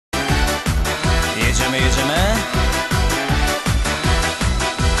mi jedziemy?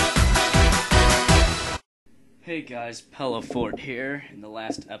 Hey guys, Fort here. In the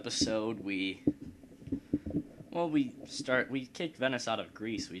last episode, we kicked Venice out of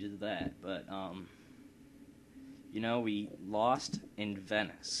Greece. We did that, but we lost in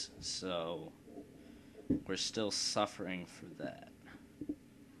Venice, so we're still suffering for that.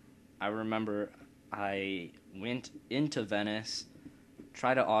 I remember I went into Venice,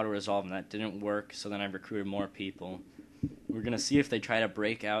 tried to auto-resolve, and that didn't work, so then I recruited more people. We're going to see if they try to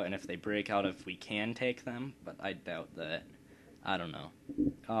break out, and if they break out, if we can take them, but I doubt that. I don't know.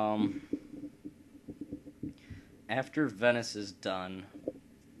 After Venice is done,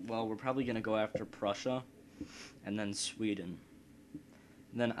 well, we're probably going to go after Prussia, and then Sweden.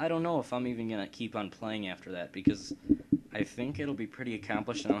 And then I don't know if I'm even going to keep on playing after that, because I think it'll be pretty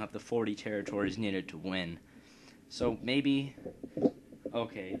accomplished, and I'll have the 40 territories needed to win. So maybe...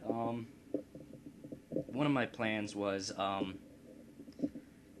 Okay, one of my plans was,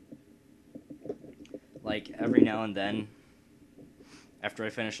 like, every now and then, after I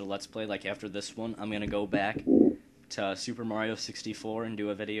finish a Let's Play, like after this one, I'm gonna go back to Super Mario 64 and do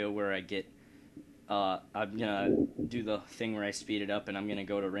a video where I get, I'm gonna do the thing where I speed it up, and I'm gonna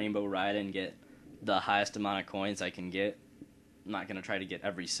go to Rainbow Ride and get the highest amount of coins I can get. I'm not gonna try to get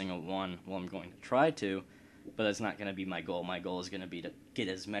every single one, well, I'm going to try to, but that's not going to be my goal. My goal is going to be to get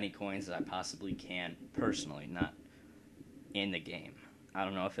as many coins as I possibly can personally, not in the game. I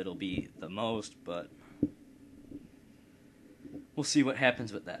don't know if it'll be the most, but we'll see what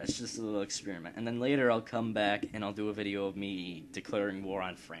happens with that. It's just a little experiment. And then later I'll come back and I'll do a video of me declaring war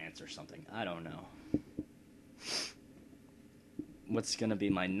on France or something. I don't know. What's going to be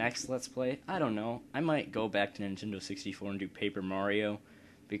my next Let's Play? I don't know. I might go back to Nintendo 64 and do Paper Mario,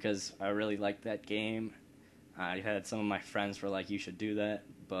 because I really like that game. I had some of my friends were like, you should do that,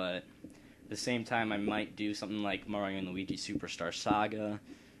 but at the same time I might do something like Mario and Luigi Superstar Saga,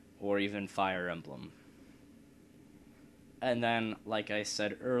 or even Fire Emblem. And then, like I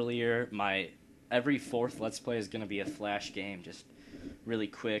said earlier, every fourth Let's Play is going to be a Flash game, just really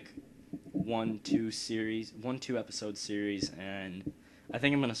quick, 1-2 episode series, and I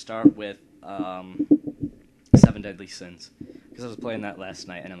think I'm going to start with 7 Deadly Sins, because I was playing that last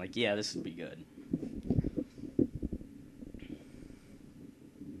night, and I'm like, yeah, this would be good.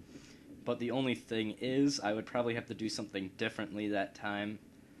 But the only thing is, I would probably have to do something differently that time,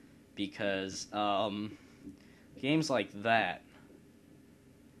 because games like that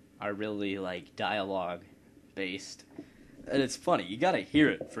are really, like, dialogue-based. And it's funny. You gotta hear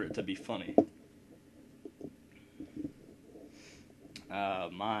it for it to be funny.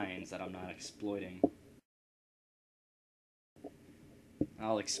 Mines that I'm not exploiting.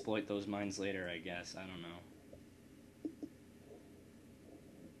 I'll exploit those mines later, I guess. I don't know.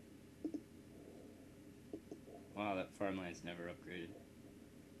 Wow, that farmland's never upgraded.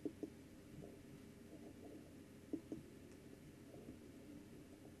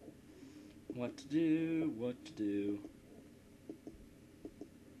 What to do, what to do.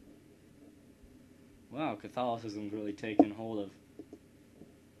 Wow, Catholicism's really taken hold of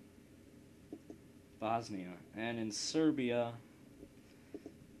Bosnia. And in Serbia,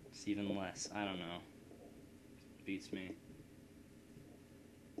 it's even less. I don't know. Beats me.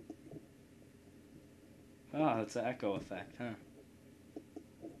 Ah, that's an echo effect, huh?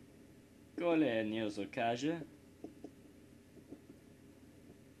 Kolejny okaże.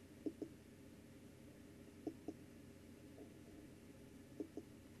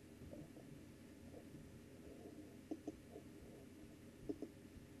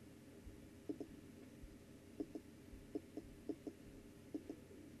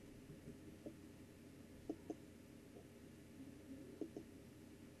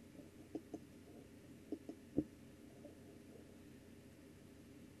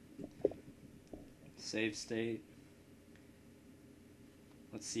 Save state.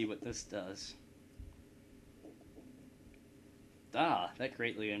 Let's see what this does. Ah, that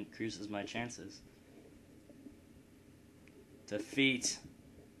greatly increases my chances. Defeat.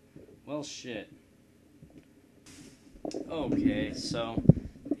 Well, shit. Okay, so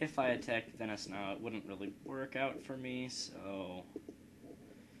if I attacked Venice now, it wouldn't really work out for me, so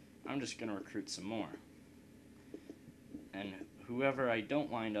I'm just gonna recruit some more. And whoever I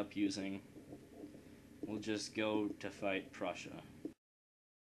don't wind up using, we'll just go to fight Prussia.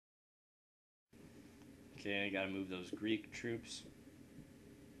 Okay, I gotta move those Greek troops.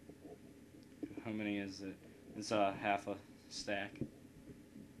 How many is it? It's half a stack.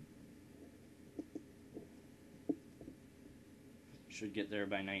 Should get there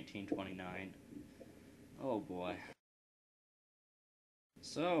by 1929. Oh boy.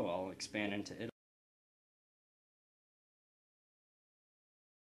 So, I'll expand into Italy.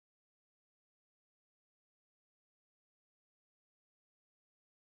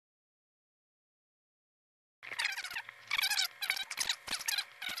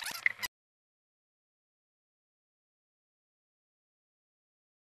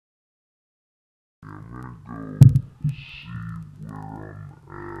 go see where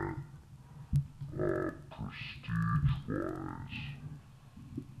I'm at, prestige-wise.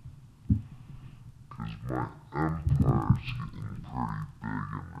 Because my empire's getting pretty big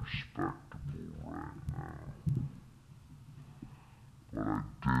and respectable right now. But I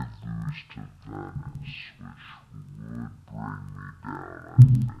did lose to Venice, which would bring me down, I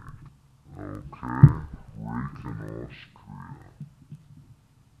think. Okay, Reich and Austria.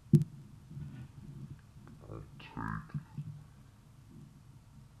 I'll take it.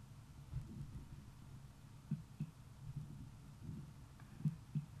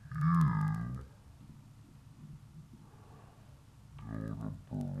 You go to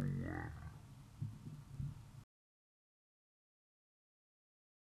Berlin.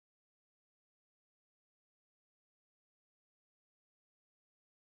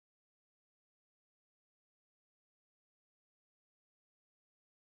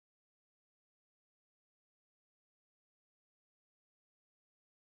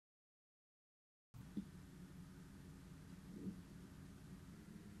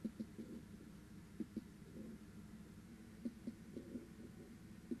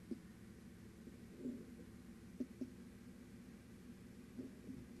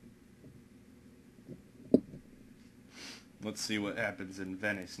 Let's see what happens in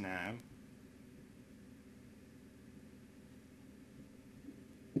Venice now.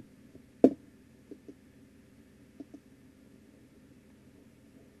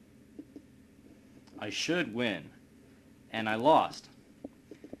 I should win, and I lost.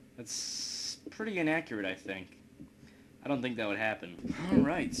 That's pretty inaccurate, I think. I don't think that would happen.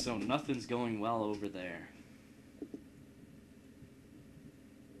 Alright, so nothing's going well over there.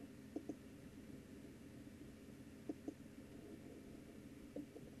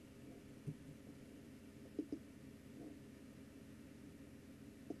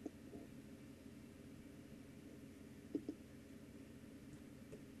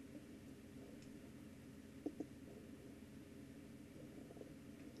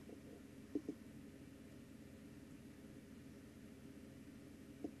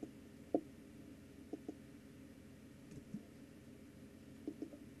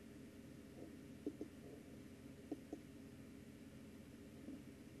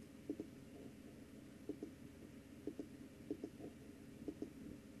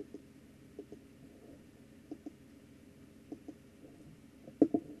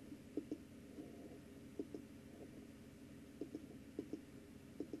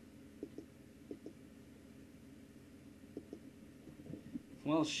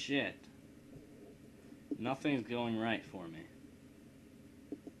 Well, shit. Nothing's going right for me.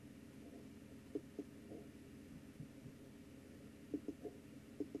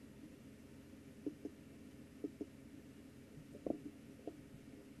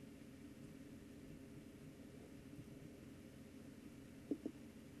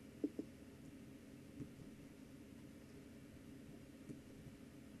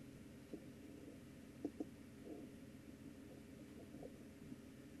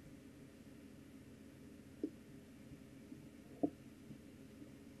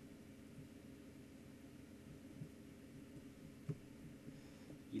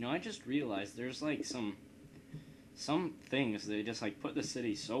 You know, I just realized there's like some things they just like put the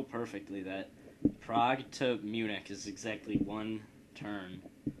city so perfectly that Prague to Munich is exactly one turn.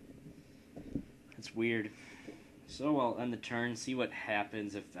 It's weird. So I'll end the turn, see what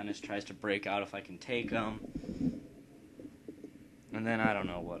happens if Venice tries to break out, if I can take them. And then I don't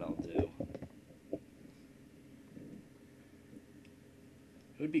know what I'll do.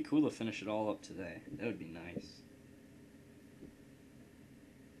 It would be cool to finish it all up today. That would be nice.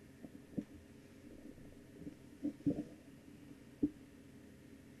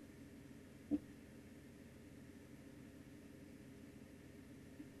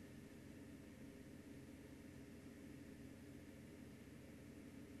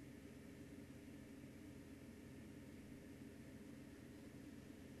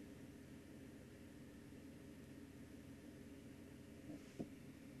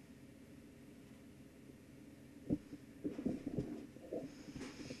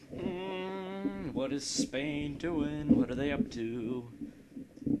 What is Spain doing? What are they up to?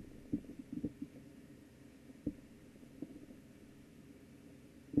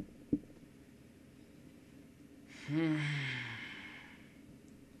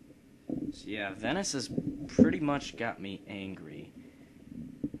 So yeah, Venice has pretty much got me angry.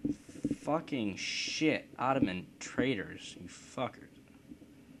 Fucking shit, Ottoman traitors, you fuckers.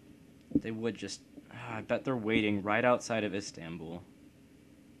 They would just... I bet they're waiting right outside of Istanbul.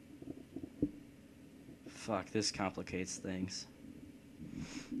 Fuck, this complicates things.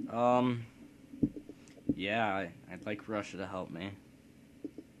 Yeah, I'd like Russia to help me.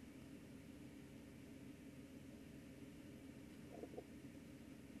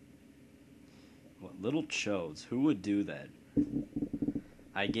 What little chodes? Who would do that?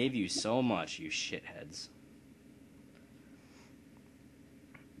 I gave you so much, you shitheads.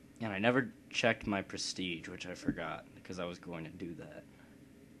 And I never checked my prestige, which I forgot, because I was going to do that.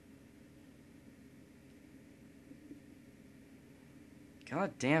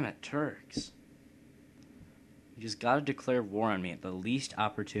 God damn it, Turks. You just gotta declare war on me at the least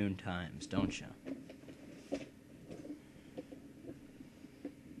opportune times, don't you?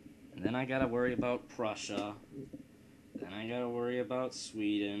 And then I gotta worry about Prussia. Then I gotta worry about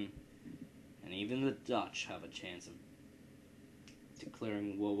Sweden. And even the Dutch have a chance of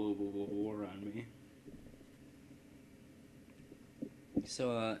declaring war on me.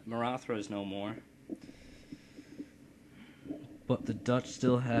 So, Marathra's no more. But the Dutch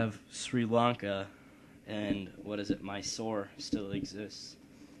still have Sri Lanka, and Mysore still exists.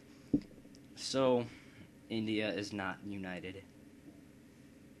 So, India is not united.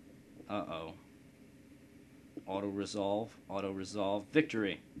 Uh-oh. Auto-resolve,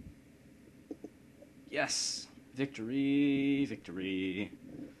 victory! Yes! Victory!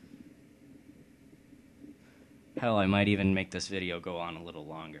 Hell, I might even make this video go on a little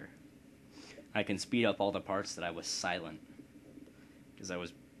longer. I can speed up all the parts that I was silent, because I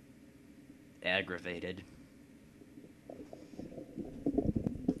was aggravated.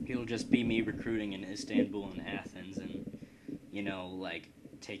 It'll just be me recruiting in Istanbul and Athens and,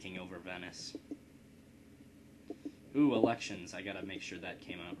 taking over Venice. Ooh, elections. I gotta make sure that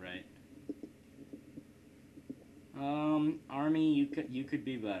came out right. Army, you could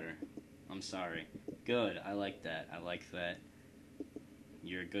be better. I'm sorry. Good, I like that.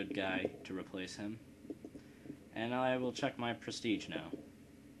 You're a good guy to replace him. And I will check my prestige now.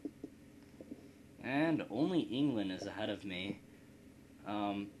 And only England is ahead of me.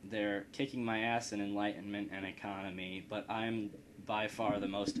 They're kicking my ass in enlightenment and economy, but I'm by far the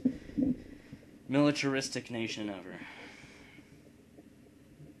most militaristic nation ever.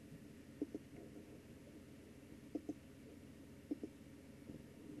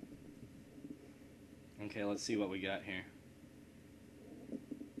 Okay, let's see what we got here.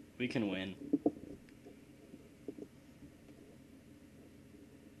 We can win.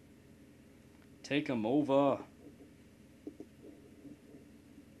 Take 'em over.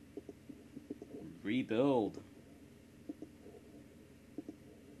 Rebuild.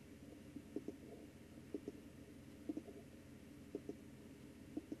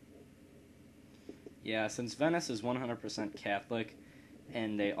 Yeah, since Venice is 100% Catholic,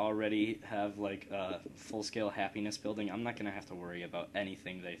 and they already have, full-scale happiness building, I'm not gonna have to worry about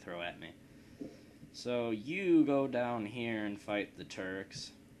anything they throw at me. So, you go down here and fight the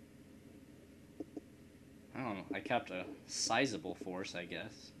Turks. I don't know, I kept a sizable force, I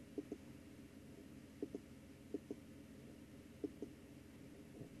guess.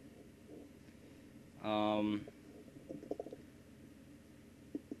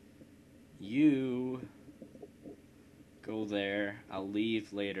 You go there, I'll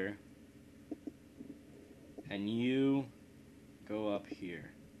leave later, and you go up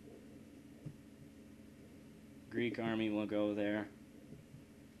here. Greek army will go there.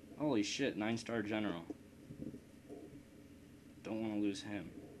 Holy shit, 9-star general. Don't want to lose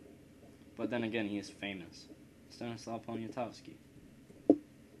him. But then again, he is famous. Stanislav Poniatowski.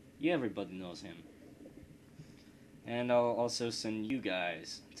 Yeah, everybody knows him. And I'll also send you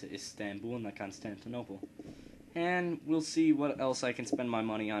guys to Istanbul and Constantinople. And we'll see what else I can spend my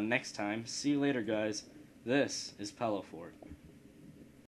money on next time. See you later, guys. This is Pelofort.